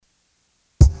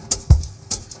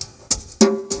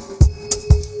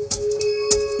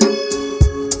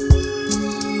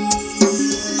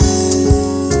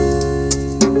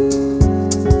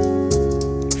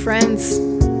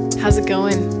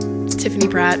Tiffany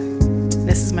Pratt.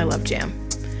 This is my Love Jam.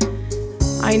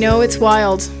 I know it's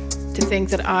wild to think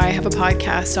that I have a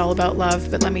podcast all about love,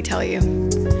 but let me tell you,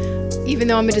 even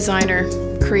though I'm a designer,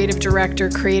 creative director,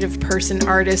 creative person,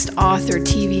 artist, author,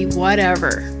 TV,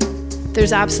 whatever,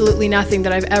 there's absolutely nothing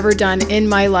that I've ever done in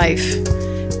my life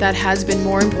that has been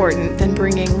more important than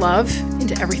bringing love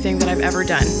into everything that I've ever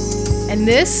done. And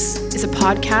this is a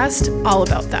podcast all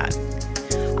about that.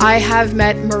 I have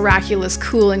met miraculous,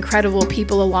 cool, incredible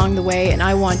people along the way, and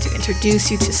I want to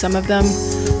introduce you to some of them.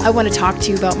 I want to talk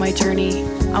to you about my journey.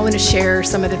 I want to share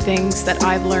some of the things that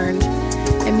I've learned.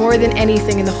 And more than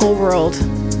anything in the whole world,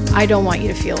 I don't want you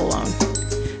to feel alone.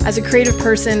 As a creative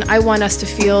person, I want us to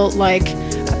feel like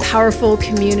a powerful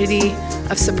community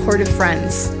of supportive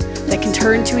friends that can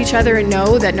turn to each other and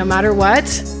know that no matter what,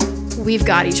 we've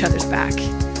got each other's back.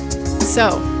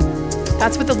 So,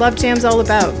 that's what the Love Jam's all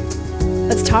about.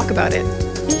 Let's talk about it.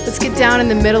 Let's get down in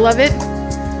the middle of it.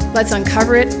 Let's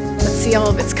uncover it. Let's see all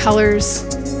of its colors.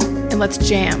 And let's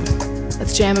jam.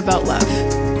 Let's jam about love.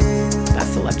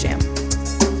 That's the Love Jam.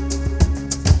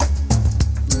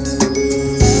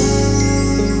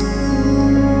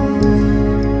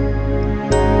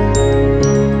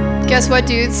 Guess what,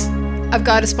 dudes? I've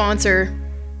got a sponsor.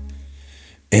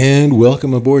 And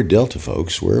welcome aboard, Delta,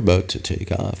 folks. We're about to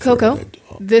take off. Coco,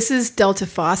 this is Delta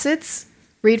Faucets.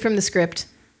 Read from the script.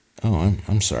 Oh,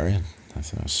 I'm sorry.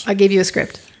 I gave you a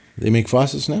script. They make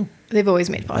faucets now? They've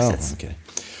always made faucets. Oh, okay.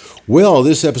 Well,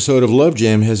 this episode of Love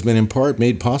Jam has been in part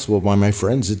made possible by my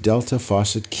friends at Delta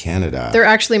Faucet Canada. They're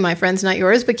actually my friends, not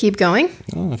yours, but keep going.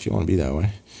 Oh, if you want to be that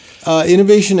way.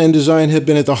 Innovation and design have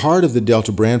been at the heart of the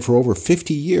Delta brand for over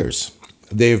 50 years.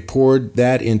 They've poured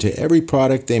that into every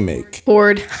product they make.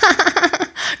 Poured.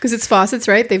 Because it's faucets,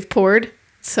 right? They've poured.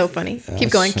 So funny. Keep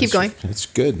going. That's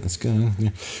good. Yeah.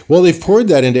 Well, they've poured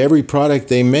that into every product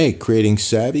they make, creating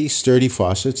savvy, sturdy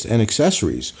faucets and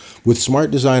accessories with smart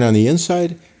design on the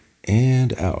inside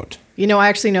and out. You know, I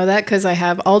actually know that because I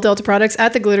have all Delta products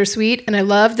at the Glitter Suite, and I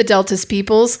love the Delta's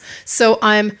peoples. So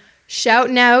I'm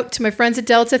shouting out to my friends at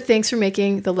Delta. Thanks for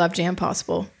making the Love Jam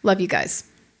possible. Love you guys.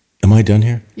 Am I done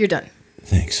here? You're done.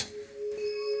 Thanks.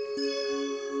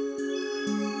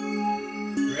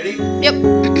 Ready?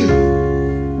 Yep.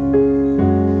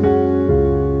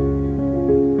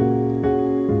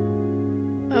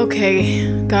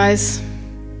 Okay, guys,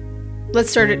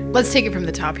 let's start it. Let's take it from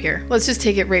the top here. Let's just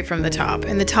take it right from the top.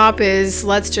 And the top is,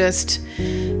 let's just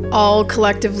all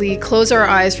collectively close our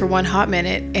eyes for one hot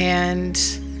minute and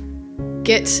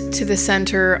get to the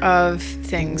center of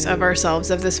things, of ourselves,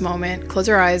 of this moment. Close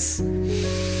our eyes.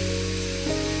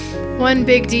 One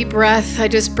big deep breath. I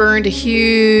just burned a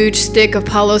huge stick of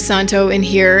Palo Santo in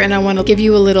here, and I want to give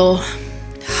you a little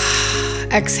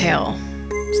exhale.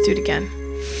 Let's do it again.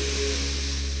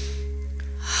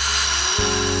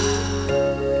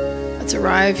 Let's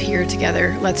arrive here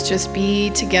together. Let's just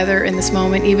be together in this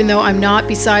moment. Even though I'm not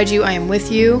beside you, I am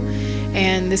with you.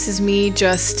 And this is me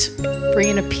just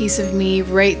bringing a piece of me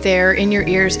right there in your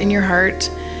ears, in your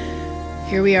heart.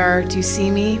 Here we are. Do you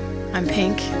see me? I'm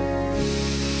pink.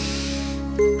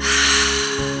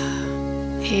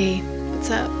 Hey,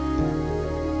 what's up?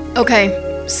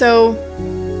 Okay, so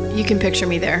you can picture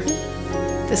me there.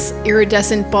 This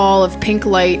iridescent ball of pink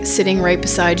light sitting right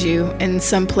beside you in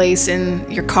some place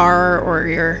in your car or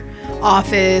your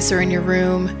office or in your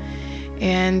room.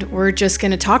 And we're just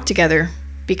going to talk together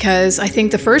because I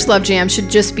think the first Love Jam should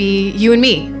just be you and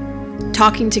me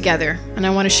talking together. And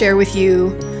I want to share with you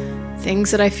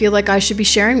things that I feel like I should be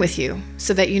sharing with you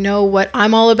so that you know what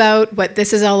I'm all about, what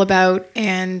this is all about,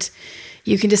 and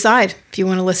you can decide if you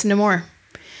want to listen to more.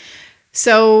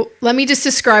 So let me just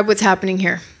describe what's happening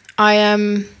here. I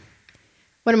am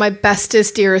one of my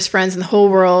bestest, dearest friends in the whole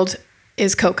world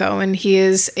is Coco, and he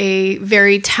is a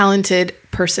very talented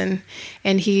person,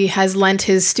 and he has lent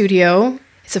his studio.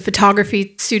 It's a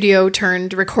photography studio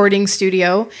turned recording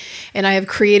studio, and I have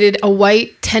created a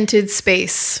white tented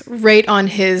space right on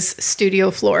his studio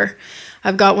floor.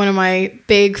 I've got one of my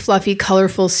big, fluffy,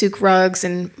 colorful souk rugs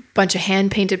and a bunch of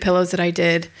hand-painted pillows that I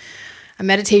did, a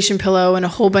meditation pillow, and a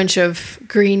whole bunch of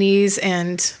greenies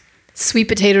and sweet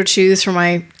potato chews for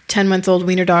my 10-month-old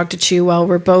wiener dog to chew while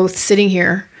we're both sitting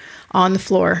here on the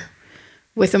floor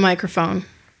with a microphone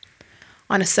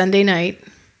on a Sunday night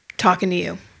talking to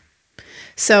you.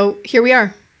 So here we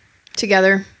are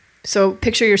together. So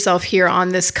picture yourself here on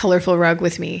this colorful rug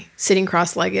with me, sitting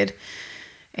cross-legged,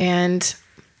 and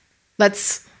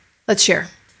let's share.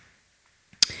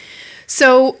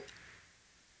 So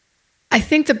I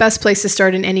think the best place to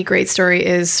start in any great story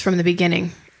is from the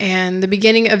beginning. And the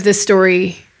beginning of this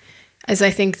story is,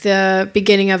 I think, the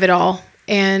beginning of it all.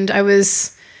 And I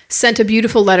was sent a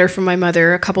beautiful letter from my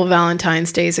mother a couple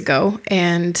Valentine's days ago,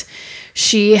 and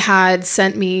she had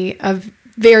sent me a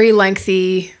very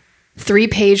lengthy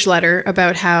 3-page letter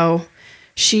about how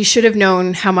she should have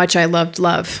known how much I loved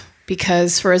love,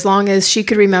 because for as long as she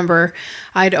could remember,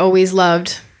 I'd always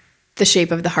loved the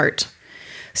shape of the heart.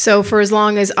 So for as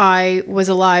long as I was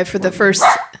alive, for the first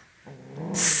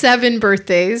 7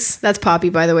 birthdays, that's Poppy,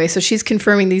 by the way, so she's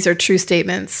confirming these are true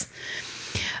statements,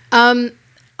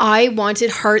 I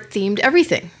wanted heart-themed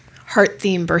everything.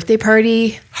 Heart-themed birthday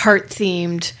party,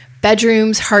 heart-themed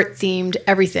bedrooms, heart-themed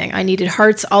everything. I needed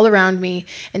hearts all around me,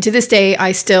 and to this day,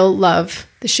 I still love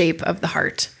the shape of the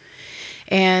heart.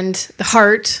 And the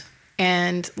heart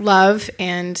and love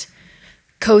and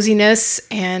coziness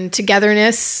and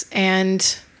togetherness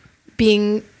and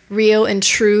being real and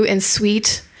true and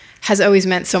sweet has always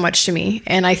meant so much to me.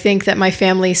 And I think that my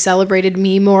family celebrated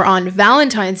me more on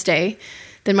Valentine's Day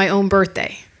than my own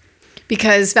birthday,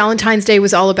 because Valentine's Day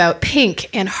was all about pink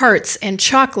and hearts and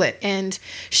chocolate and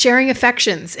sharing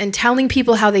affections and telling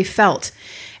people how they felt.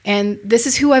 And this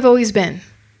is who I've always been.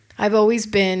 I've always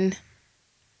been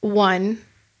one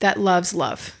that loves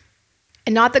love.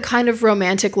 And not the kind of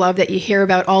romantic love that you hear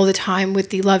about all the time with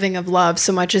the loving of love,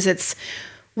 so much as it's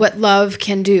what love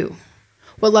can do.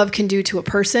 What love can do to a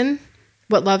person,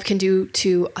 what love can do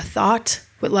to a thought,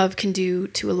 what love can do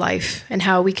to a life, and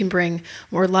how we can bring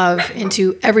more love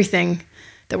into everything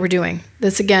that we're doing.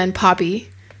 That's, again, Poppy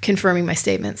confirming my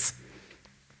statements.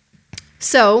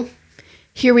 So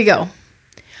here we go.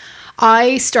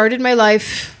 I started my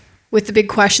life with the big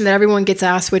question that everyone gets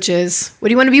asked, which is, what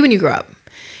do you want to be when you grow up?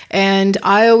 And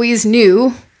I always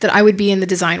knew that I would be in the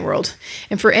design world.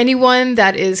 And for anyone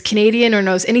that is Canadian or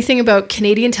knows anything about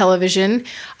Canadian television,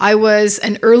 I was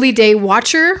an early day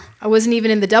watcher. I wasn't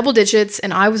even in the double digits,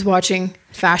 and I was watching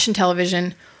fashion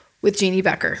television with Jeannie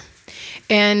Becker.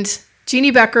 And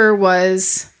Jeannie Becker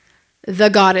was the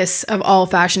goddess of all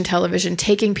fashion television,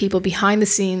 taking people behind the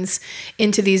scenes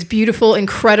into these beautiful,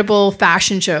 incredible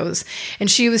fashion shows. And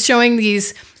she was showing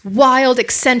these wild,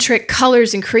 eccentric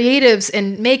colors and creatives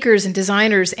and makers and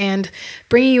designers, and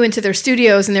bringing you into their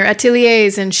studios and their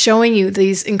ateliers and showing you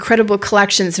these incredible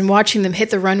collections and watching them hit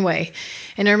the runway.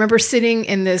 And I remember sitting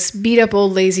in this beat up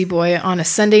old lazy boy on a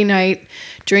Sunday night,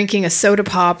 drinking a soda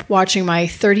pop, watching my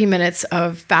 30 minutes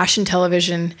of fashion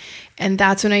television. And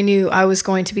that's when I knew I was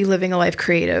going to be living a life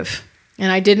creative.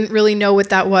 And I didn't really know what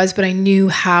that was, but I knew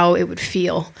how it would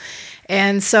feel.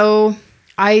 And so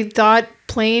I thought,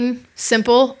 plain,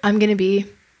 simple, I'm going to be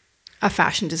a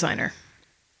fashion designer.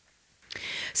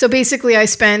 So basically, I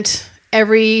spent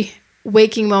every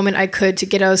waking moment I could to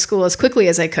get out of school as quickly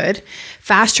as I could,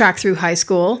 fast track through high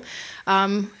school,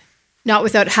 not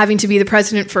without having to be the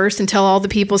president first and tell all the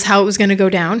peoples how it was going to go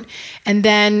down. And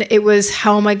then it was,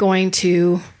 how am I going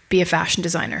to be a fashion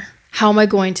designer? How am I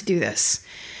going to do this?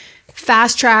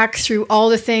 Fast track through all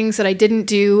the things that I didn't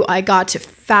do. I got to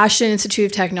Fashion Institute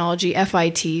of Technology,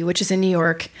 FIT, which is in New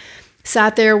York.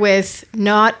 Sat there with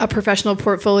not a professional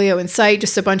portfolio in sight,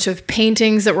 just a bunch of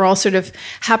paintings that were all sort of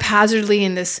haphazardly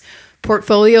in this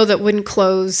portfolio that wouldn't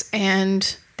close.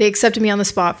 And they accepted me on the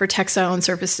spot for textile and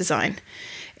surface design.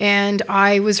 And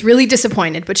I was really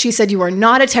disappointed, but she said, you are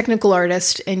not a technical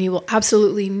artist and you will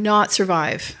absolutely not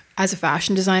survive as a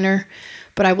fashion designer,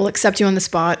 but I will accept you on the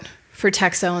spot for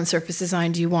textile and surface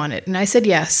design. Do you want it? And I said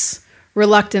yes,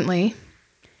 reluctantly,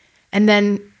 and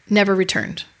then never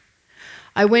returned.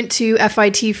 I went to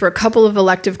FIT for a couple of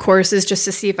elective courses just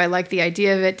to see if I liked the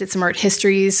idea of it, did some art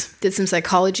histories, did some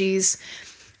psychologies,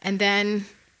 and then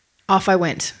off I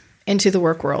went into the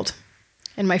work world.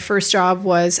 And my first job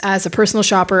was as a personal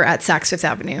shopper at Saks Fifth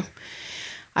Avenue.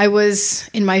 I was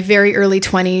in my very early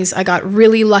 20s. I got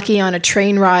really lucky on a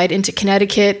train ride into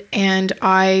Connecticut, and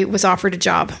I was offered a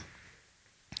job.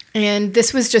 And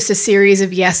this was just a series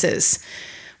of yeses.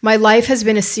 My life has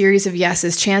been a series of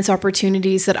yeses, chance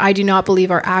opportunities that I do not believe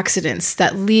are accidents,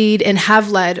 that lead and have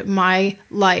led my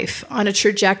life on a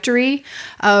trajectory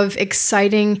of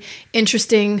exciting,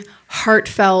 interesting,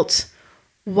 heartfelt,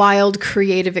 wild,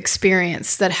 creative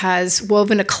experience that has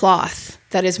woven a cloth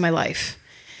that is my life.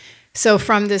 So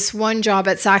from this one job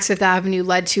at Saks Fifth Avenue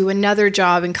led to another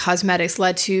job in cosmetics,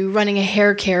 led to running a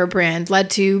hair care brand, led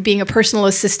to being a personal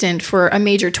assistant for a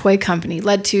major toy company,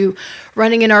 led to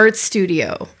running an art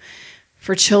studio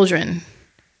for children,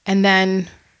 and then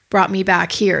brought me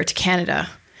back here to Canada.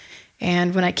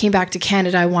 And when I came back to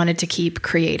Canada, I wanted to keep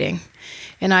creating.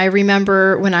 And I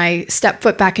remember when I stepped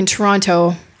foot back in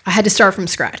Toronto, I had to start from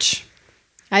scratch.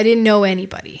 I didn't know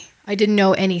anybody. I didn't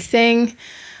know anything.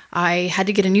 I had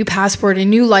to get a new passport, a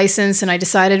new license, and I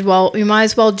decided, well, you might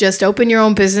as well just open your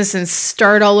own business and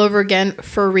start all over again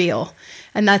for real.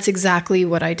 And that's exactly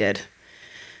what I did.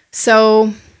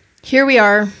 So here we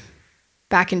are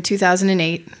back in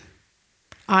 2008.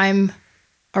 I'm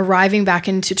arriving back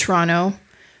into Toronto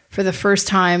for the first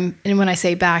time. And when I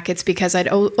say back, it's because I'd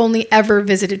only ever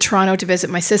visited Toronto to visit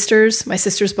my sisters. My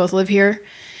sisters both live here.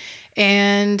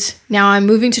 And now I'm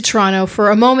moving to Toronto for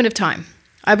a moment of time.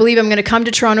 I believe I'm going to come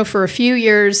to Toronto for a few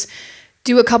years,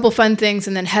 do a couple fun things,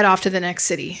 and then head off to the next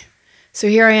city. So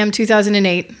here I am,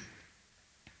 2008,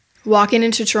 walking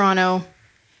into Toronto,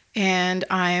 and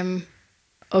I'm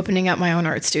opening up my own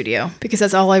art studio because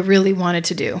that's all I really wanted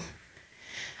to do.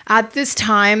 At this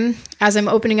time, as I'm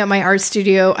opening up my art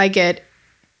studio, I get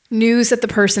news that the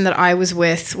person that I was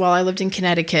with while I lived in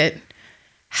Connecticut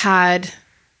had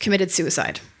committed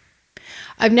suicide.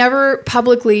 I've never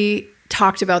publicly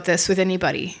talked about this with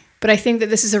anybody, but I think that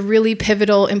this is a really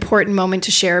pivotal, important moment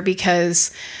to share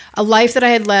because a life that I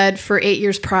had led for 8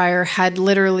 years prior had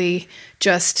literally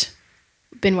just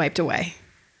been wiped away.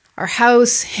 Our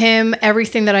house, him,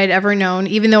 everything that I'd ever known,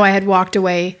 even though I had walked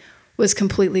away, was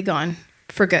completely gone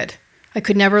for good. I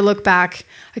could never look back.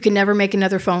 I could never make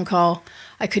another phone call.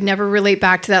 I could never relate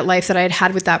back to that life that I had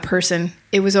had with that person.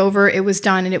 It was over, it was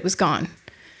done, and it was gone.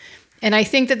 And I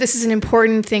think that this is an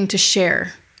important thing to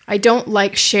share. I don't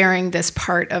like sharing this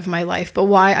part of my life, but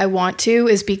why I want to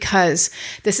is because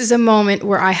this is a moment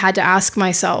where I had to ask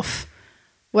myself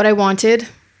what I wanted,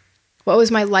 what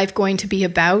was my life going to be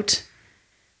about,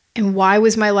 and why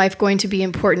was my life going to be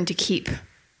important to keep?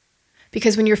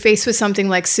 Because when you're faced with something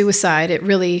like suicide, it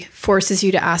really forces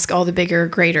you to ask all the bigger,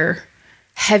 greater,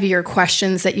 heavier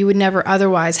questions that you would never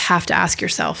otherwise have to ask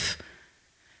yourself.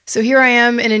 So here I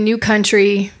am in a new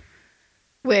country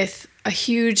with a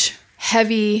huge,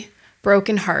 heavy,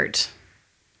 broken heart.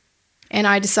 And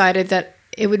I decided that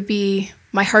it would be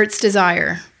my heart's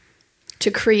desire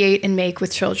to create and make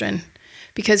with children,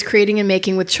 because creating and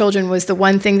making with children was the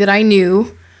one thing that I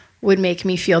knew would make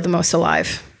me feel the most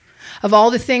alive. Of all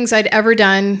the things I'd ever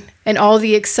done and all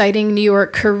the exciting New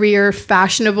York career,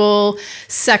 fashionable,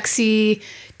 sexy,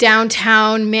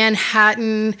 downtown,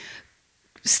 Manhattan,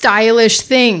 stylish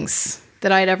things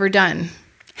that I'd ever done,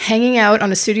 hanging out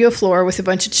on a studio floor with a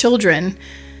bunch of children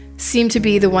seemed to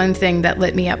be the one thing that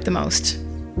lit me up the most.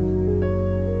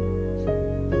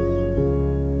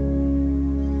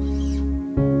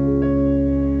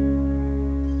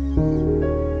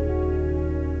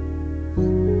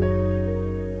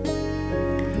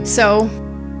 So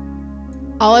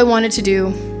all I wanted to do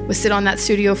was sit on that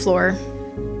studio floor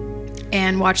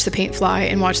and watch the paint fly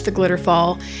and watch the glitter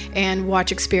fall and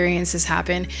watch experiences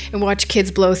happen and watch kids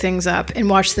blow things up and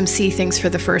watch them see things for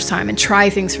the first time and try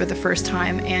things for the first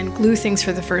time and glue things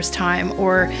for the first time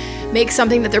or make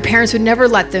something that their parents would never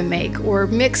let them make or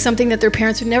mix something that their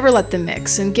parents would never let them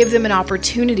mix and give them an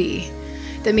opportunity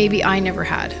that maybe I never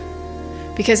had.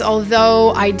 Because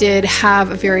although I did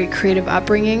have a very creative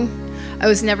upbringing, I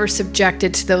was never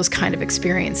subjected to those kind of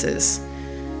experiences.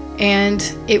 And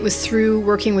it was through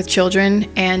working with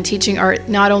children and teaching art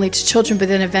not only to children, but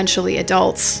then eventually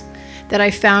adults, that I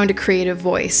found a creative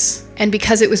voice. And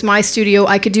because it was my studio,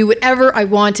 I could do whatever I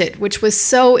wanted, which was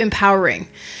so empowering.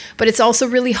 But it's also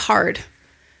really hard.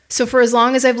 So for as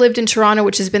long as I've lived in Toronto,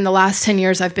 which has been the last 10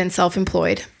 years, I've been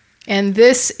self-employed. And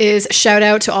this is a shout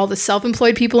out to all the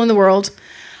self-employed people in the world.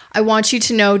 I want you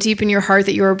to know deep in your heart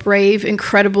that you're brave,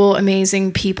 incredible,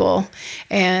 amazing people.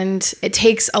 And it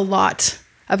takes a lot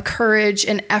of courage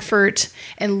and effort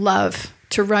and love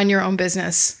to run your own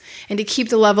business and to keep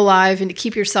the love alive and to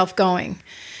keep yourself going.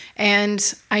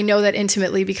 And I know that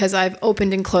intimately because I've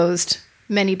opened and closed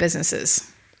many businesses.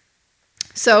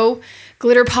 So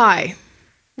Glitter Pie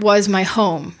was my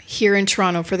home here in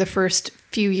Toronto for the first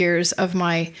few years of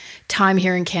my time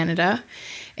here in Canada.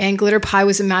 And Glitter Pie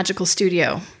was a magical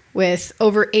studio with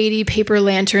over 80 paper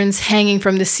lanterns hanging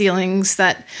from the ceilings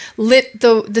that lit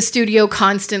the studio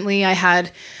constantly. I had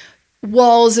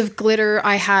walls of glitter.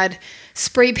 I had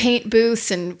spray paint booths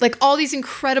and like all these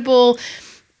incredible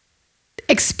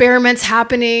experiments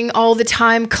happening all the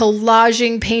time,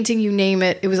 collaging, painting, you name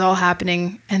it. It was all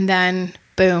happening. And then,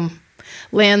 boom.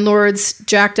 Landlords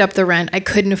jacked up the rent. I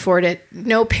couldn't afford it.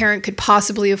 No parent could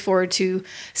possibly afford to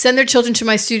send their children to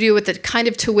my studio with the kind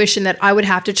of tuition that I would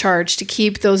have to charge to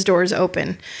keep those doors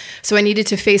open. So I needed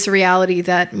to face a reality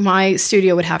that my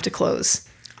studio would have to close.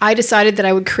 I decided that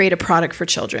I would create a product for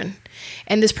children.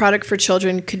 And this product for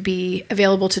children could be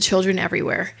available to children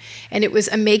everywhere. And it was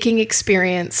a making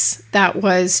experience that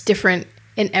was different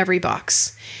in every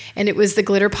box. And it was the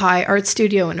Glitter Pie Art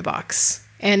Studio in a box.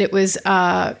 And it was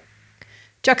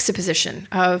juxtaposition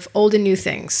of old and new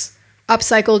things,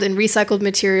 upcycled and recycled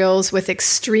materials with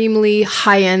extremely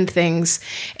high-end things.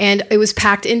 And it was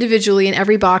packed individually in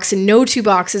every box, and no two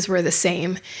boxes were the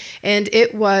same. And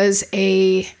it was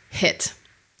a hit.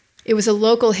 It was a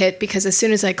local hit because as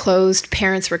soon as I closed,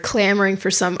 parents were clamoring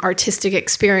for some artistic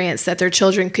experience that their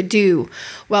children could do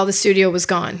while the studio was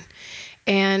gone.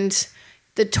 And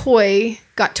the toy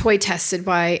got toy tested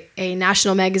by a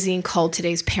national magazine called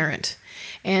Today's Parent.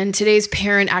 And Today's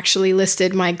Parent actually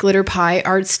listed my Glitter Pie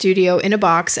art studio in a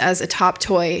box as a top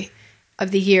toy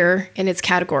of the year in its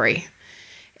category.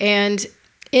 And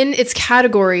in its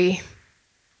category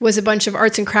was a bunch of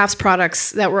arts and crafts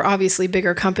products that were obviously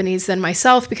bigger companies than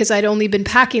myself because I'd only been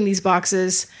packing these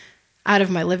boxes out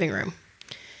of my living room.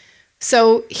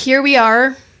 So here we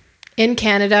are in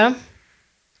Canada,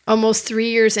 almost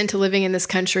 3 years into living in this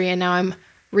country, and now I'm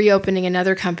reopening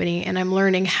another company, and I'm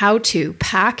learning how to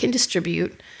pack and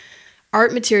distribute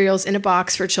art materials in a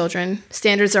box for children.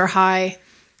 Standards are high.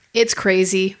 It's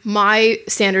crazy. My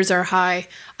standards are high.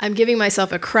 I'm giving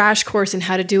myself a crash course in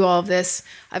how to do all of this.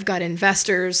 I've got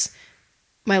investors.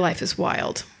 My life is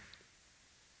wild.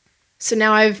 So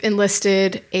now I've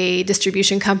enlisted a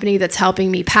distribution company that's helping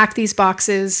me pack these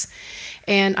boxes,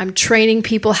 and I'm training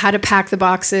people how to pack the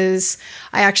boxes.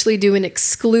 I actually do an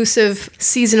exclusive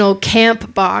seasonal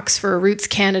camp box for Roots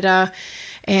Canada,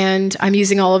 and I'm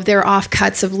using all of their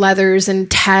offcuts of leathers and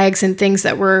tags and things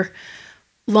that were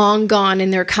long gone in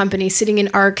their company, sitting in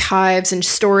archives and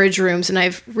storage rooms, and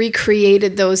I've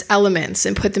recreated those elements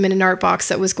and put them in an art box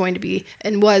that was going to be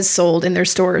and was sold in their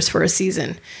stores for a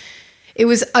season. It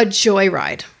was a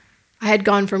joyride. I had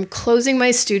gone from closing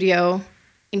my studio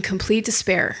in complete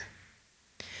despair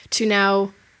to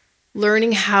now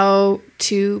learning how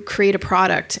to create a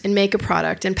product and make a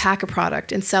product and pack a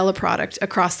product and sell a product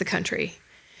across the country.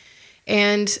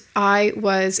 And I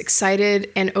was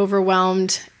excited and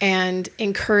overwhelmed and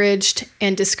encouraged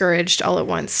and discouraged all at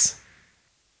once.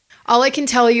 All I can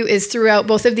tell you is throughout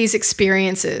both of these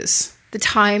experiences, the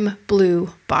time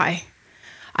blew by.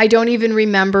 I don't even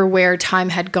remember where time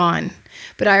had gone,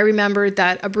 but I remembered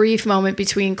that a brief moment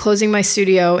between closing my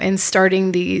studio and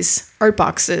starting these art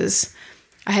boxes,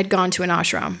 I had gone to an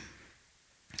ashram.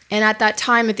 And at that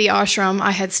time at the ashram,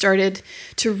 I had started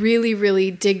to really,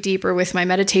 really dig deeper with my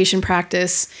meditation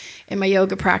practice and my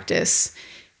yoga practice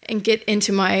and get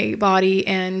into my body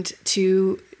and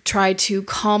to try to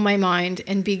calm my mind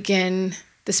and begin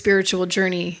the spiritual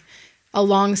journey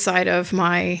alongside of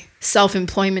my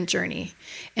self-employment journey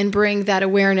and bring that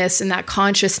awareness and that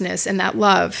consciousness and that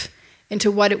love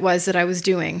into what it was that I was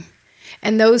doing.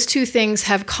 And those two things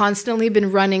have constantly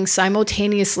been running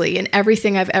simultaneously in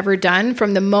everything I've ever done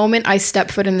from the moment I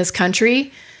stepped foot in this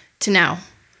country to now.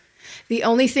 The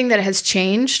only thing that has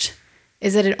changed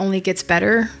is that it only gets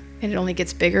better and it only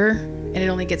gets bigger and it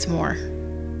only gets more.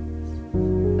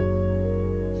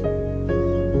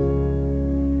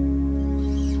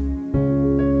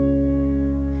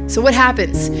 So what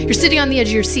happens? You're sitting on the edge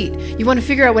of your seat. You want to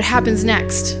figure out what happens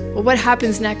next. Well, what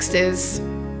happens next is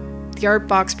the art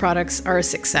box products are a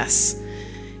success.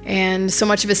 And so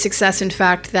much of a success, in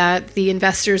fact, that the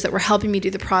investors that were helping me do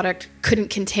the product couldn't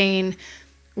contain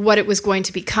what it was going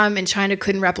to become, and China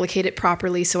couldn't replicate it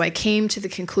properly. So I came to the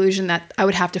conclusion that I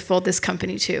would have to fold this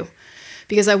company too,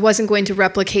 because I wasn't going to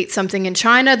replicate something in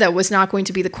China that was not going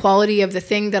to be the quality of the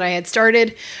thing that I had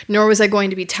started, nor was I going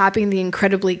to be tapping the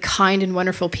incredibly kind and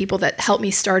wonderful people that helped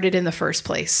me start it in the first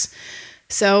place.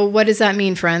 So what does that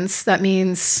mean, friends? That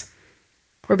means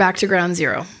we're back to ground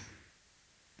zero.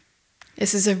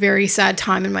 This is a very sad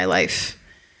time in my life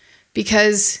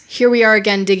because here we are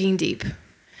again digging deep,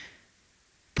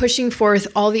 pushing forth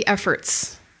all the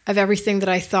efforts of everything that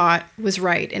I thought was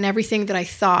right and everything that I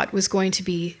thought was going to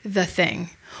be the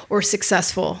thing or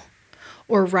successful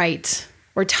or right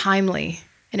or timely,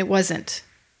 and it wasn't.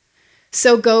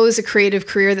 So goes a creative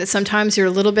career that sometimes you're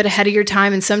a little bit ahead of your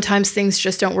time and sometimes things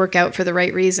just don't work out for the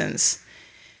right reasons.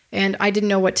 And I didn't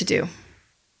know what to do.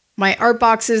 My art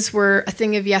boxes were a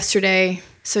thing of yesterday,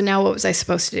 so now what was I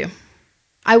supposed to do?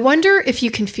 I wonder if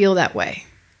you can feel that way.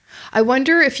 I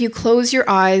wonder if you close your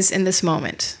eyes in this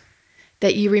moment,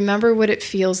 that you remember what it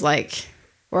feels like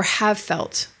or have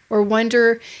felt, or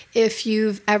wonder if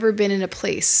you've ever been in a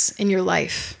place in your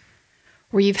life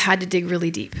where you've had to dig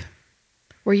really deep,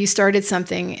 where you started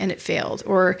something and it failed,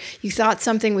 or you thought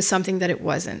something was something that it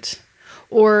wasn't,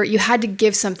 or you had to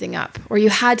give something up, or you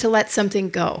had to let something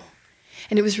go.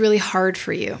 And it was really hard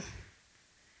for you.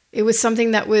 It was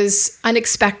something that was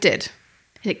unexpected,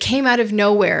 and it came out of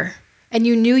nowhere, and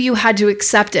you knew you had to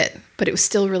accept it, but it was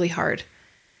still really hard.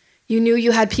 You knew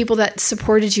you had people that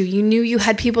supported you. You knew you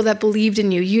had people that believed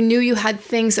in you. You knew you had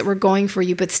things that were going for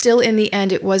you, but still in the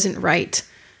end, it wasn't right.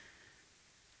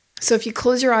 So if you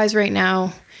close your eyes right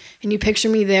now and you picture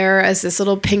me there as this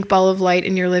little pink ball of light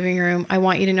in your living room, I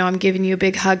want you to know I'm giving you a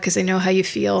big hug because I know how you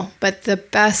feel. But the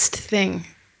best thing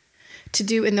to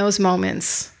do in those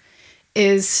moments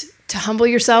is to humble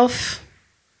yourself,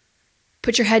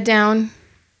 put your head down,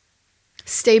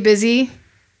 stay busy,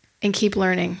 and keep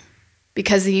learning,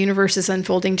 because the universe is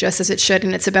unfolding just as it should,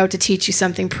 and it's about to teach you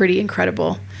something pretty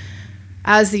incredible,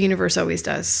 as the universe always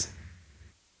does.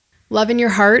 Love in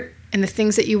your heart and the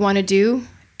things that you want to do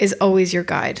is always your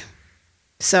guide.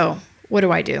 So what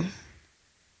do?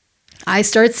 I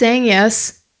start saying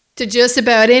yes to just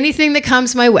about anything that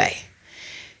comes my way.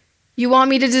 You want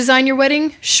me to design your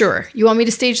wedding? Sure. You want me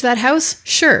to stage that house?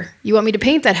 Sure. You want me to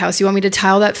paint that house? You want me to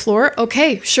tile that floor?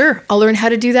 Okay, sure. I'll learn how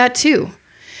to do that too.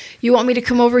 You want me to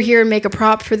come over here and make a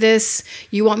prop for this?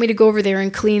 You want me to go over there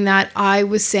and clean that? I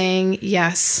was saying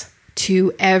yes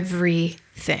to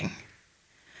everything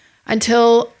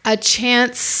until a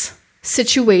chance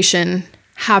situation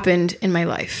happened in my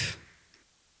life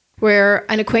where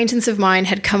an acquaintance of mine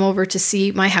had come over to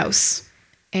see my house,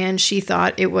 and she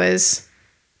thought it was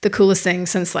the coolest thing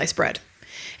since sliced bread.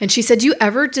 And she said, "Do you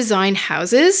ever design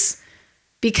houses?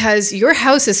 Because your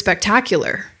house is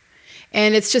spectacular."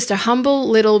 And it's just a humble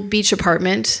little beach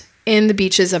apartment in the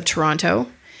beaches of Toronto.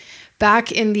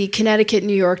 Back in the Connecticut,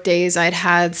 New York days, I'd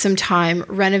had some time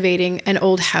renovating an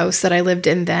old house that I lived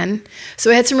in then.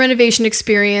 So I had some renovation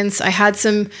experience. I had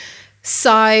some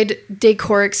side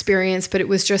decor experience, but it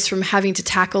was just from having to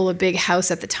tackle a big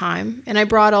house at the time. And I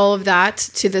brought all of that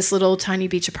to this little tiny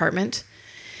beach apartment.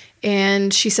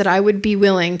 And she said, "I would be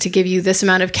willing to give you this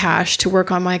amount of cash to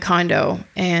work on my condo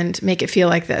and make it feel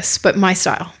like this, but my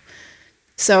style."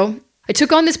 So I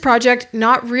took on this project,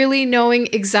 not really knowing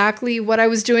exactly what I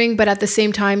was doing, but at the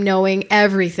same time knowing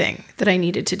everything that I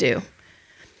needed to do.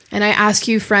 And I ask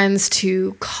you, friends,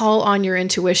 to call on your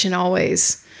intuition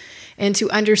always, and to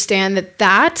understand that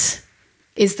that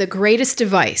is the greatest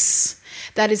device,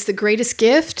 that is the greatest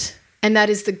gift, and that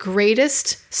is the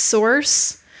greatest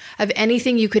source of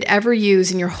anything you could ever use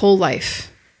in your whole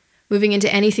life. Moving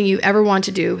into anything you ever want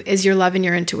to do is your love and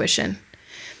your intuition.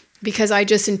 Because I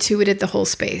just intuited the whole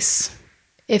space.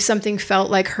 If something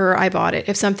felt like her, I bought it.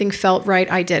 If something felt right,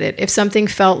 I did it. If something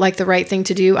felt like the right thing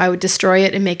to do, I would destroy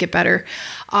it and make it better.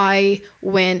 I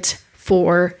went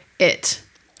for it.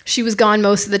 She was gone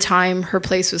most of the time. Her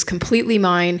place was completely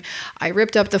mine. I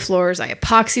ripped up the floors. I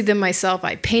epoxied them myself.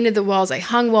 I painted the walls. I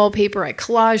hung wallpaper. I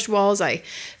collaged walls. I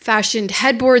fashioned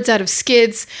headboards out of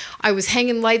skids. I was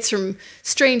hanging lights from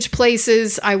strange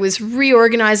places. I was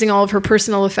reorganizing all of her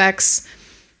personal effects.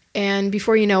 And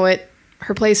before you know it,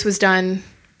 her place was done.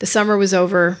 The summer was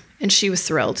over, and she was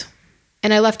thrilled.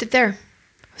 And I left it there.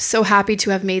 So happy to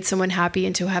have made someone happy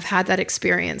and to have had that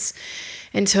experience,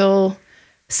 until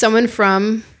someone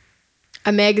from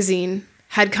a magazine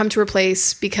had come to her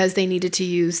place because they needed to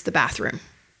use the bathroom.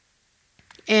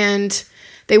 And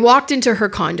they walked into her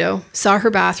condo, saw her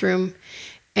bathroom,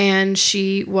 and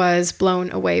she was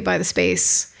blown away by the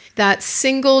space. That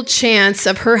single chance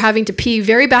of her having to pee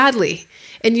very badly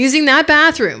and using that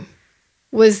bathroom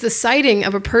was the sighting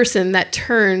of a person that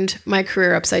turned my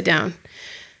career upside down.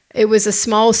 It was a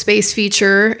small space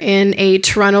feature in a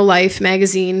Toronto Life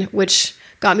magazine, which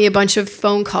got me a bunch of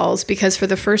phone calls because for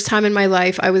the first time in my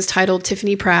life, I was titled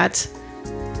Tiffany Pratt,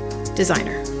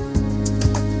 designer.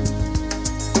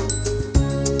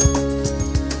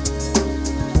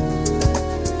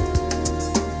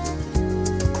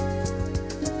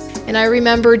 And I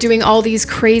remember doing all these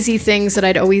crazy things that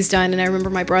I'd always done. And I remember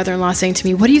my brother-in-law saying to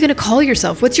me, "What are you going to call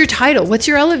yourself? What's your title? What's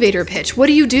your elevator pitch? What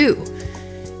do you do?"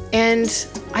 And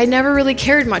I never really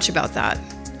cared much about that.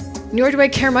 Nor do I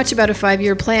care much about a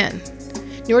 5-year plan.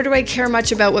 Nor do I care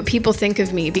much about what people think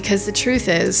of me, because the truth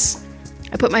is,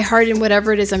 I put my heart in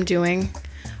whatever it is I'm doing.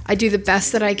 I do the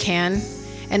best that I can.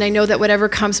 And I know that whatever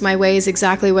comes my way is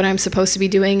exactly what I'm supposed to be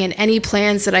doing. And any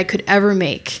plans that I could ever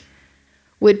make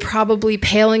would probably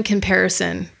pale in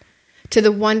comparison to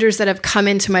the wonders that have come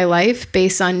into my life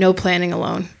based on no planning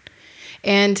alone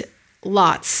and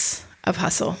lots of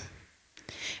hustle.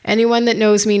 Anyone that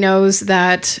knows me knows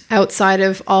that outside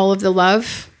of all of the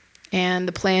love and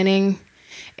the planning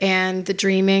and the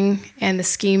dreaming and the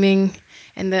scheming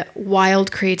and the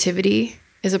wild creativity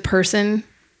is a person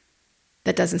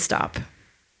that doesn't stop.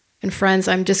 And friends,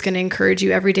 I'm just going to encourage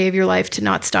you every day of your life to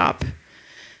not stop.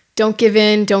 Don't give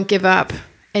in, don't give up.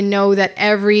 And know that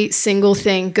every single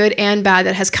thing, good and bad,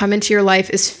 that has come into your life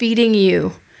is feeding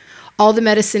you all the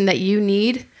medicine that you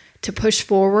need to push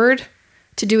forward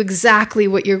to do exactly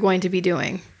what you're going to be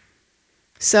doing.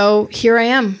 So here I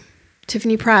am,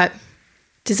 Tiffany Pratt,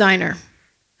 designer.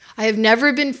 I have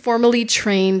never been formally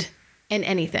trained in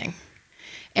anything.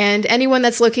 And anyone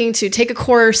that's looking to take a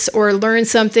course or learn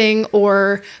something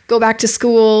or go back to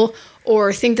school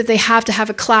or think that they have to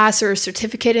have a class or a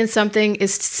certificate in something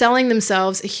is selling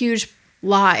themselves a huge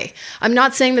lie. I'm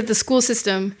not saying that the school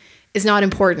system is not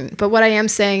important, but what I am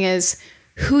saying is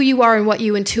who you are and what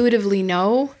you intuitively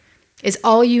know is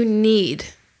all you need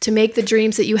to make the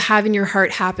dreams that you have in your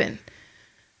heart happen.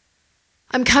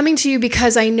 I'm coming to you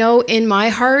because I know in my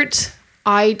heart,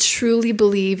 I truly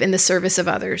believe in the service of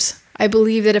others. I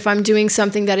believe that if I'm doing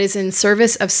something that is in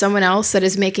service of someone else, that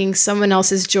is making someone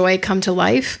else's joy come to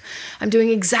life, I'm doing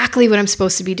exactly what I'm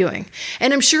supposed to be doing.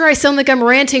 And I'm sure I sound like I'm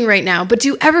ranting right now, but do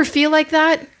you ever feel like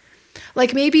that?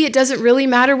 Like maybe it doesn't really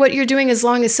matter what you're doing as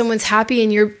long as someone's happy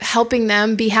and you're helping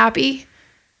them be happy?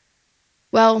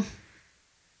 Well,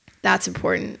 that's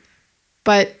important.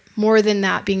 But more than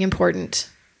that being important,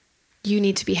 you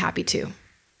need to be happy too.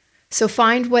 So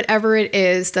find whatever it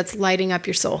is that's lighting up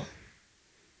your soul.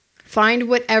 Find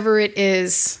whatever it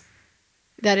is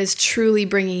that is truly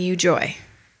bringing you joy.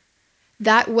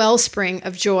 That wellspring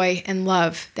of joy and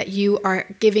love that you are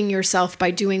giving yourself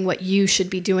by doing what you should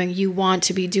be doing, you want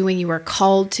to be doing, you are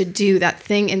called to do, that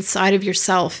thing inside of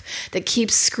yourself that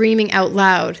keeps screaming out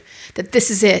loud that this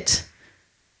is it.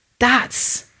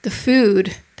 That's the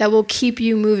food that will keep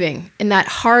you moving in that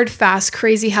hard, fast,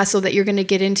 crazy hustle that you're going to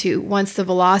get into once the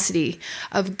velocity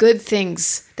of good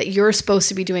things that you're supposed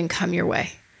to be doing come your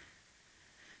way.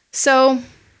 So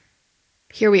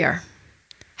here we are.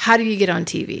 How do you get on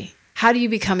TV? How do you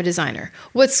become a designer?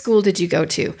 What school did you go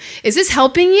to? Is this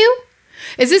helping you?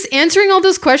 Is this answering all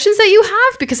those questions that you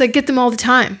have? Because I get them all the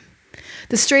time.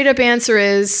 The straight up answer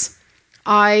is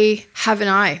I have an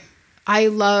eye. I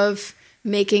love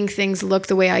making things look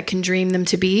the way I can dream them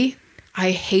to be.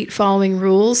 I hate following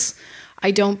rules.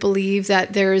 I don't believe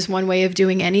that there is one way of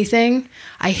doing anything.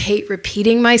 I hate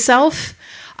repeating myself.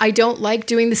 I don't like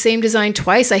doing the same design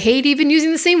twice. I hate even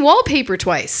using the same wallpaper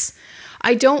twice.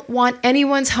 I don't want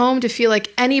anyone's home to feel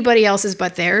like anybody else's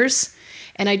but theirs.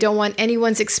 And I don't want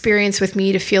anyone's experience with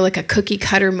me to feel like a cookie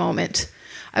cutter moment.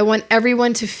 I want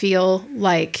everyone to feel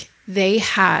like they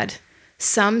had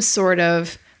some sort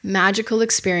of magical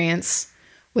experience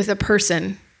with a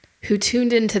person who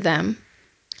tuned into them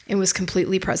and was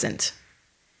completely present.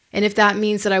 And if that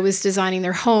means that I was designing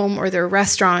their home or their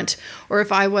restaurant, or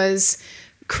if I was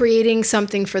creating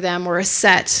something for them or a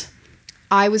set,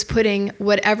 I was putting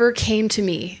whatever came to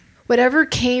me, whatever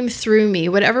came through me,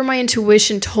 whatever my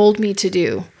intuition told me to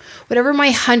do, whatever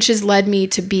my hunches led me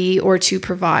to be or to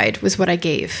provide was what I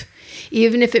gave.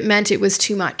 Even if it meant it was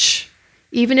too much,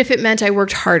 even if it meant I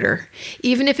worked harder,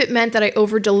 even if it meant that I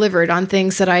over-delivered on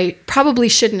things that I probably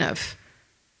shouldn't have.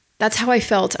 That's how I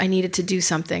felt I needed to do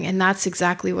something, and that's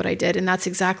exactly what I did, and that's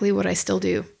exactly what I still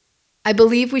do. I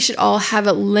believe we should all have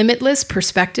a limitless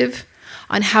perspective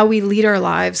on how we lead our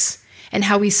lives and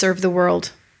how we serve the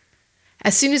world.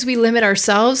 As soon as we limit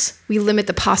ourselves, we limit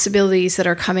the possibilities that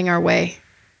are coming our way.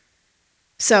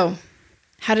 So,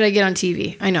 how did I get on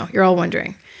TV? I know, you're all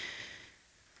wondering.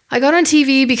 I got on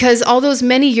TV because all those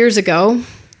many years ago,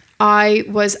 I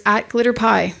was at Glitter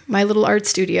Pie, my little art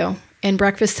studio, and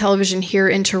Breakfast Television here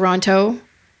in Toronto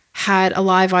had a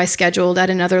live eye scheduled at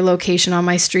another location on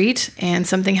my street, and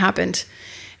something happened.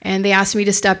 And they asked me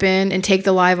to step in and take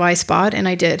the live eye spot, and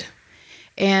I did.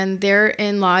 And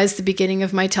therein lies the beginning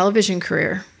of my television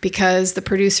career, because the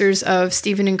producers of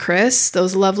Stephen and Chris,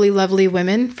 those lovely, lovely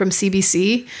women from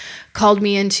CBC, called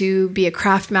me in to be a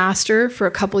craft master for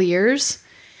a couple years.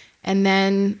 And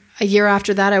then a year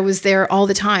after that, I was there all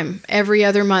the time. Every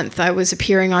other month, I was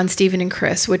appearing on Stephen and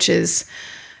Chris, which is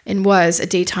and was a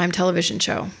daytime television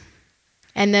show.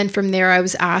 And then from there, I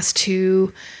was asked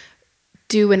to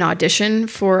do an audition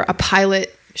for a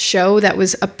pilot show that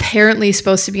was apparently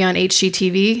supposed to be on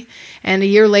HGTV. And a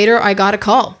year later, I got a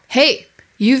call. Hey,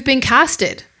 you've been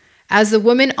casted as the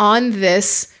woman on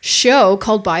this show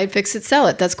called Buy It, Fix It, Sell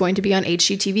It that's going to be on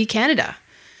HGTV Canada.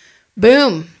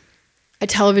 Boom. A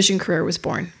television career was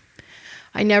born.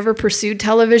 I never pursued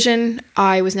television.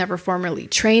 I was never formally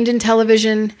trained in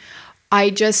television.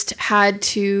 I just had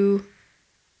to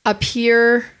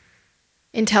appear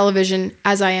in television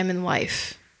as I am in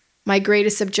life. My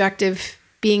greatest objective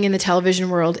being in the television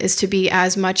world is to be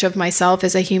as much of myself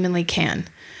as I humanly can.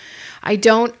 I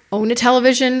don't own a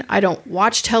television. I don't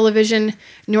watch television,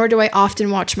 nor do I often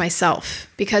watch myself,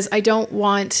 because I don't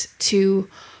want to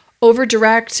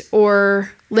over-direct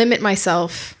or limit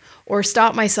myself or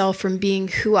stop myself from being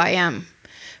who I am.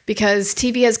 because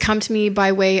TV has come to me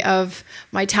by way of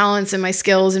my talents and my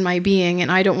skills and my being,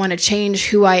 and I don't want to change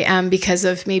who I am because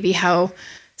of maybe how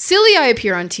silly I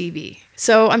appear on TV.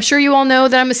 So I'm sure you all know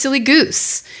that I'm a silly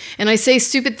goose, and I say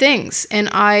stupid things, and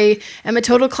I am a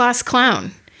total class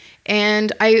clown,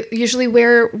 and I usually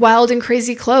wear wild and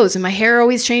crazy clothes, and my hair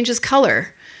always changes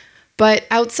color. But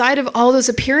outside of all those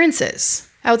appearances,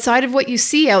 outside of what you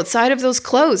see, outside of those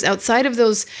clothes, outside of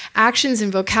those actions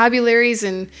and vocabularies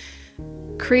and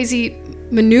crazy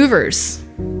maneuvers,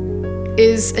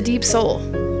 is a deep soul.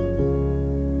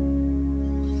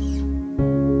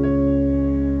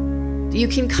 You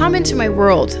can come into my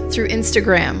world through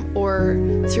Instagram or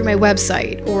through my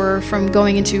website or from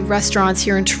going into restaurants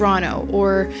here in Toronto,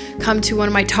 or come to one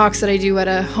of my talks that I do at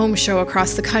a home show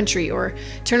across the country, or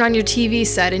turn on your TV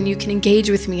set and you can engage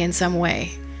with me in some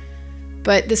way.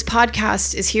 But this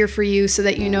podcast is here for you so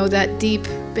that you know that deep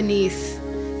beneath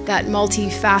that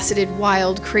multifaceted,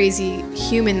 wild, crazy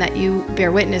human that you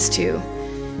bear witness to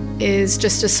is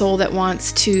just a soul that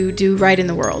wants to do right in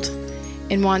the world,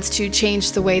 and wants to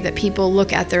change the way that people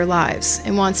look at their lives,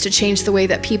 and wants to change the way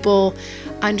that people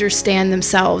understand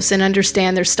themselves and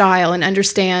understand their style and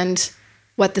understand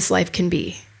what this life can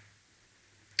be.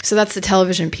 So that's the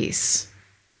television piece.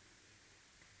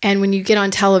 And when you get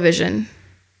on television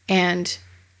and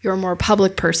you're a more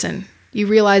public person, you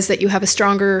realize that you have a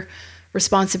stronger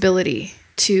responsibility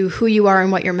to who you are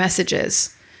and what your message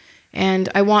is. And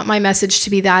I want my message to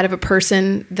be that of a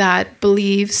person that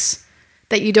believes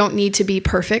that you don't need to be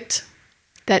perfect,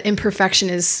 that imperfection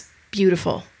is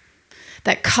beautiful,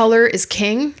 that color is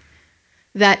king,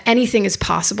 that anything is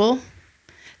possible,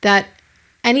 that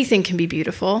anything can be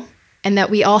beautiful, and that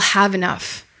we all have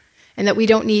enough, and that we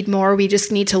don't need more. We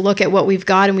just need to look at what we've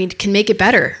got and we can make it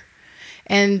better.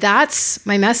 And that's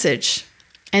my message.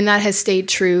 And that has stayed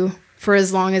true for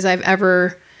as long as I've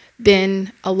ever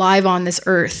been alive on this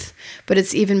earth. But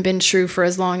it's even been true for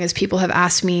as long as people have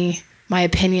asked me my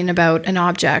opinion about an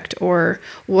object or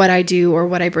what I do or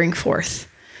what I bring forth.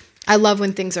 I love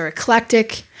when things are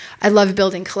eclectic. I love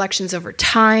building collections over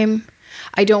time.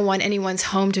 I don't want anyone's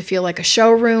home to feel like a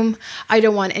showroom. I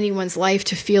don't want anyone's life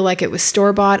to feel like it was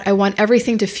store-bought. I want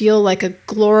everything to feel like a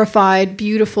glorified,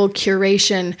 beautiful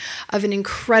curation of an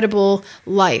incredible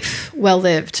life, well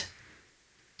lived.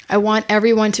 I want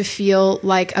everyone to feel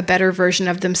like a better version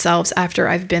of themselves after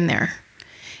I've been there.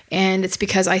 And it's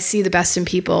because I see the best in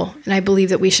people, and I believe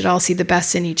that we should all see the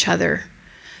best in each other.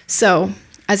 So,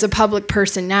 as a public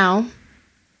person now,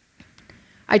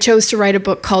 I chose to write a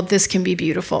book called This Can Be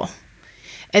Beautiful.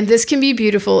 And This Can Be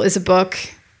Beautiful is a book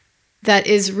that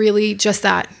is really just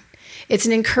that. It's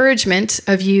an encouragement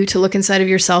of you to look inside of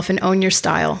yourself and own your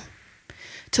style,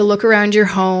 to look around your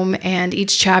home, and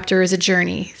each chapter is a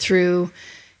journey through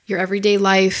your everyday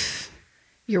life,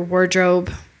 your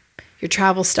wardrobe, your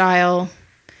travel style,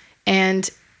 and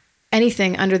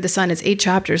anything under the sun. It's 8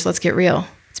 chapters, let's get real.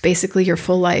 It's basically your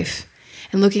full life.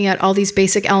 And looking at all these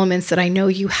basic elements that I know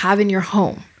you have in your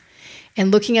home,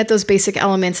 and looking at those basic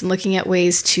elements and looking at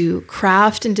ways to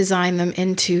craft and design them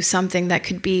into something that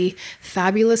could be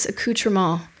fabulous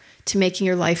accoutrement to making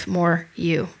your life more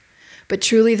you. But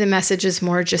truly the message is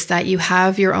more just that you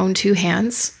have your own 2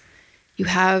 hands, you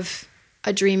have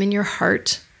a dream in your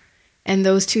heart, and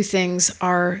those 2 things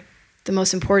are the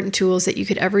most important tools that you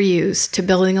could ever use to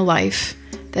building a life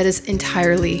that is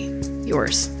entirely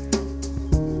yours.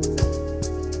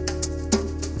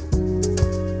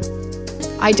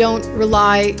 I don't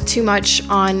rely too much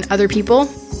on other people.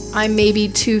 I'm maybe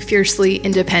too fiercely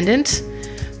independent,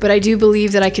 but I do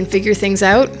believe that I can figure things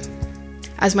out.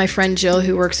 As my friend Jill,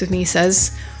 who works with me,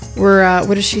 says,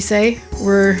 what does she say?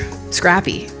 We're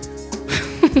scrappy.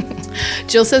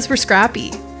 Jill says we're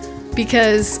scrappy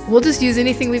because we'll just use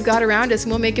anything we've got around us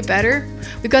and we'll make it better.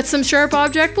 We've got some sharp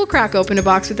object, we'll crack open a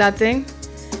box with that thing.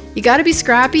 You got to be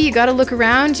scrappy, you got to look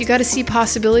around, you got to see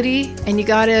possibility, and you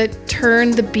got to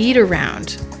turn the beat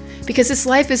around, because this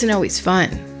life isn't always fun.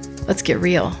 Let's get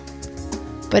real.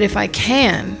 But if I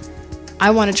can,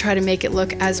 I want to try to make it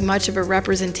look as much of a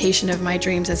representation of my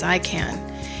dreams as I can.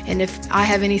 And if I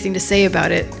have anything to say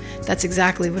about it, that's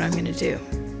exactly what I'm going to do.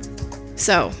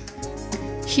 So,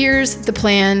 here's the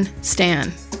plan,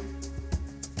 Stan.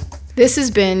 This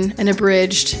has been an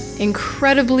abridged,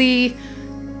 incredibly,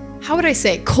 how would I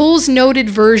say, Cole's noted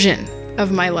version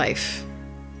of my life.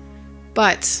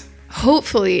 But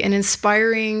hopefully an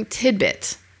inspiring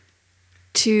tidbit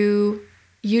to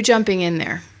you jumping in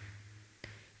there.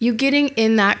 You getting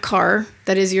in that car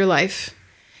that is your life,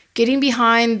 getting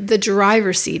behind the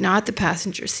driver's seat, not the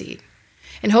passenger seat,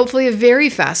 and hopefully a very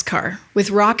fast car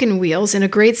with rockin' wheels and a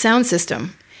great sound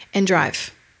system, and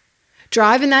drive.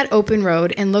 Drive in that open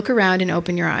road and look around and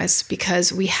open your eyes,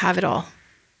 because we have it all.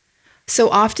 So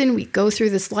often we go through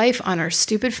this life on our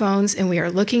stupid phones and we are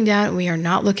looking down and we are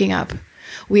not looking up.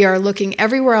 We are looking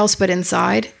everywhere else but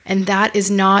inside, and that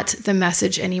is not the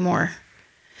message anymore.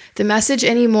 The message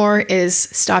anymore is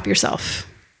stop yourself.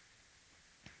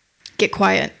 Get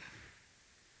quiet.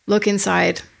 Look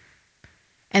inside.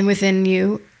 And within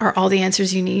you are all the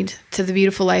answers you need to the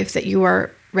beautiful life that you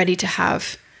are ready to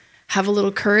have. Have a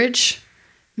little courage,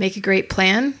 make a great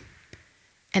plan,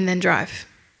 and then drive.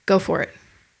 Go for it.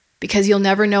 Because you'll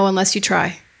never know unless you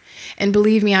try. And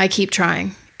believe me, I keep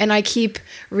trying. And I keep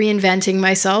reinventing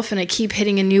myself, and I keep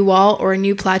hitting a new wall or a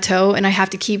new plateau, and I have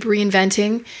to keep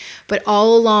reinventing. But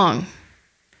all along,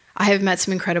 I have met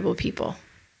some incredible people.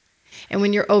 And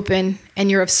when you're open and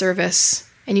you're of service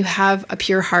and you have a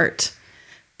pure heart,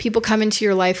 people come into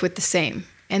your life with the same,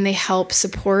 and they help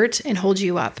support and hold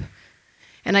you up.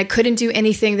 And I couldn't do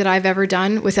anything that I've ever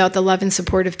done without the love and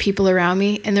support of people around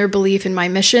me and their belief in my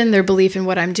mission, their belief in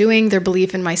what I'm doing, their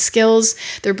belief in my skills,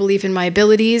 their belief in my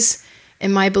abilities,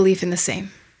 and my belief in the same.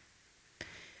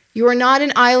 You are not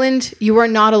an island. You are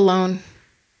not alone.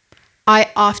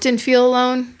 I often feel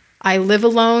alone. I live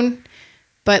alone.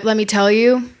 But let me tell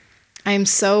you, I am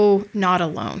so not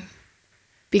alone.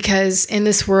 Because in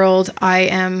this world, I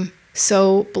am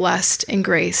so blessed and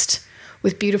graced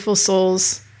with beautiful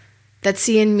souls that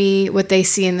see in me what they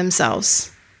see in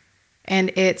themselves. And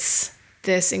it's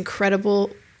this incredible,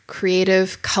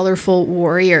 creative, colorful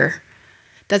warrior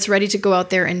that's ready to go out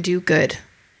there and do good.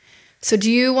 So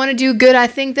do you want to do good? I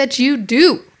think that you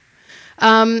do.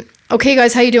 Okay,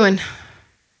 guys, how you doing?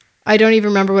 I don't even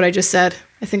remember what I just said.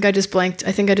 I think I just blanked.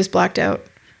 I think I just blacked out.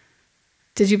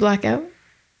 Did you black out?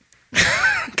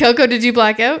 Coco, did you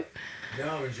black out? No,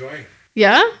 I'm enjoying.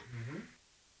 Yeah? Mm-hmm.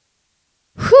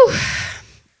 Whew.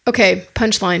 Okay,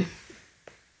 punchline.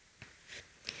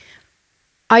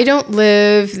 I don't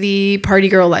live the party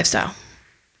girl lifestyle.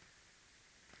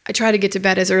 I try to get to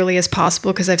bed as early as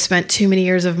possible because I've spent too many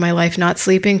years of my life not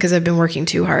sleeping because I've been working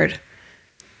too hard.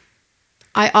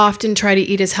 I often try to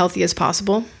eat as healthy as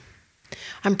possible.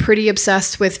 I'm pretty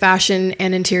obsessed with fashion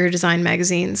and interior design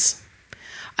magazines.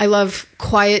 I love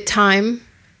quiet time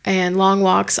and long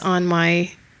walks on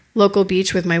my local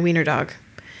beach with my wiener dog.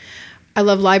 I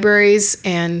love libraries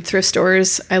and thrift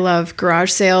stores. I love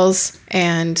garage sales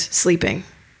and sleeping.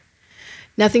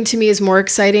 Nothing to me is more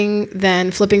exciting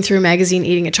than flipping through a magazine,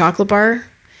 eating a chocolate bar,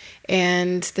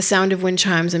 and the sound of wind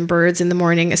chimes and birds in the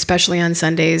morning, especially on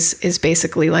Sundays, is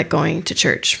basically like going to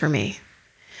church for me.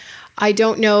 I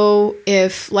don't know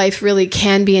if life really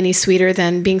can be any sweeter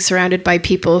than being surrounded by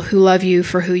people who love you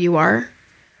for who you are,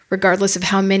 regardless of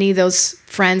how many those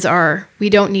friends are. We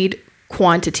don't need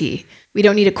quantity. We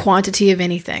don't need a quantity of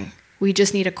anything. We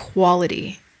just need a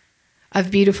quality of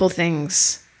beautiful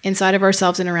things inside of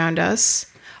ourselves and around us,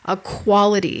 a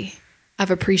quality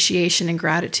of appreciation and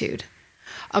gratitude,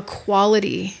 a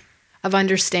quality of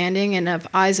understanding and of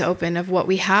eyes open of what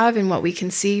we have and what we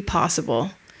can see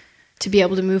possible to be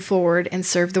able to move forward and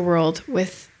serve the world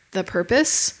with the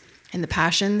purpose and the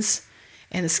passions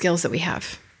and the skills that we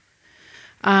have.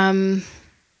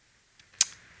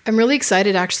 I'm really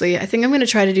excited, actually. I think I'm going to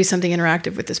try to do something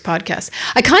interactive with this podcast.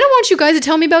 I kind of want you guys to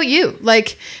tell me about you.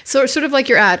 Like, so sort of like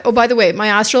your ad. Oh, by the way, my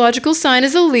astrological sign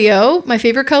is a Leo. My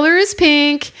favorite color is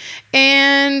pink.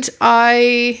 And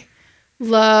I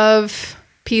love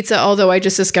pizza, although I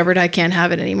just discovered I can't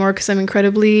have it anymore because I'm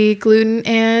incredibly gluten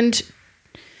and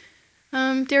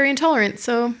dairy intolerant.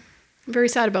 So I'm very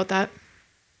sad about that.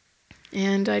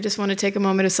 And I just want to take a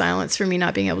moment of silence for me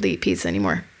not being able to eat pizza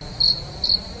anymore.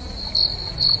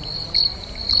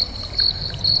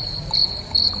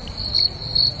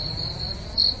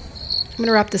 I'm going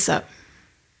to wrap this up.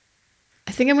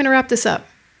 I think I'm going to wrap this up.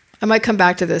 I might come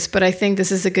back to this, but I think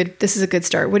this is a good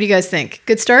start. What do you guys think?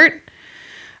 Good start?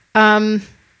 I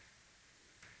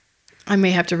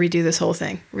may have to redo this whole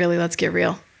thing. Really, let's get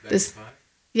real.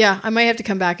 Yeah, I might have to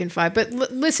come back in 5. But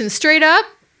listen, straight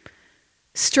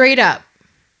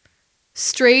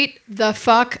the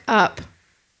fuck up.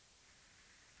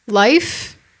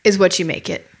 Life is what you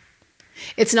make it.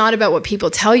 It's not about what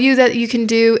people tell you that you can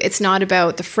do. It's not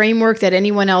about the framework that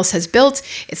anyone else has built.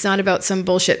 It's not about some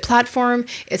bullshit platform.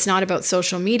 It's not about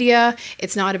social media.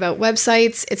 It's not about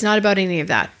websites. It's not about any of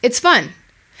that. It's fun.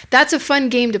 That's a fun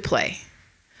game to play.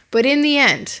 But in the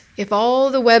end, if all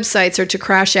the websites are to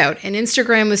crash out and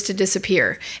Instagram was to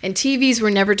disappear and TVs were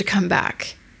never to come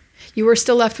back, you are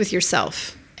still left with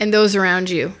yourself and those around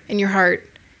you and your heart.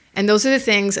 And those are the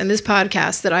things in this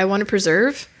podcast that I want to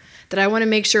preserve, that I want to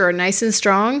make sure are nice and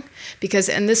strong, because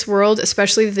in this world,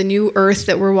 especially the new earth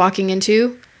that we're walking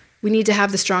into, we need to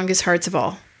have the strongest hearts of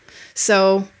all.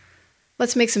 So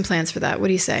let's make some plans for that. What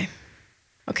do you say?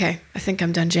 Okay, I think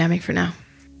I'm done jamming for now.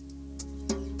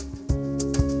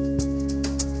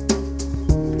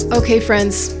 Okay,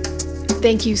 friends.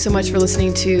 Thank you so much for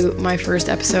listening to my first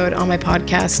episode on my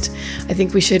podcast. I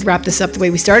think we should wrap this up the way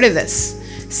we started this.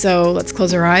 So let's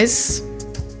close our eyes.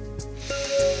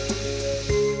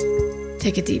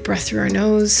 Take a deep breath through our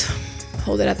nose.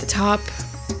 Hold it at the top.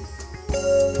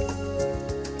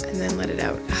 And then let it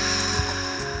out.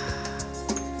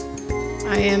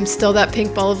 I am still that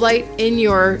pink ball of light in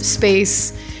your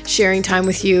space, sharing time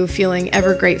with you, feeling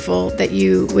ever grateful that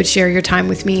you would share your time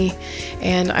with me.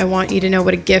 And I want you to know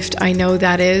what a gift I know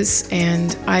that is.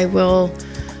 And I will,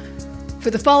 for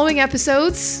the following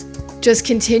episodes, just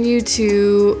continue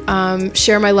to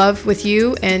share my love with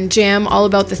you and jam all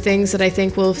about the things that I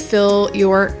think will fill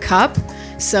your cup.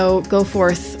 So go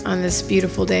forth on this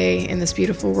beautiful day in this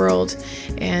beautiful world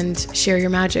and share your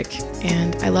magic.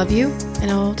 And I love you,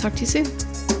 and I'll talk to you soon.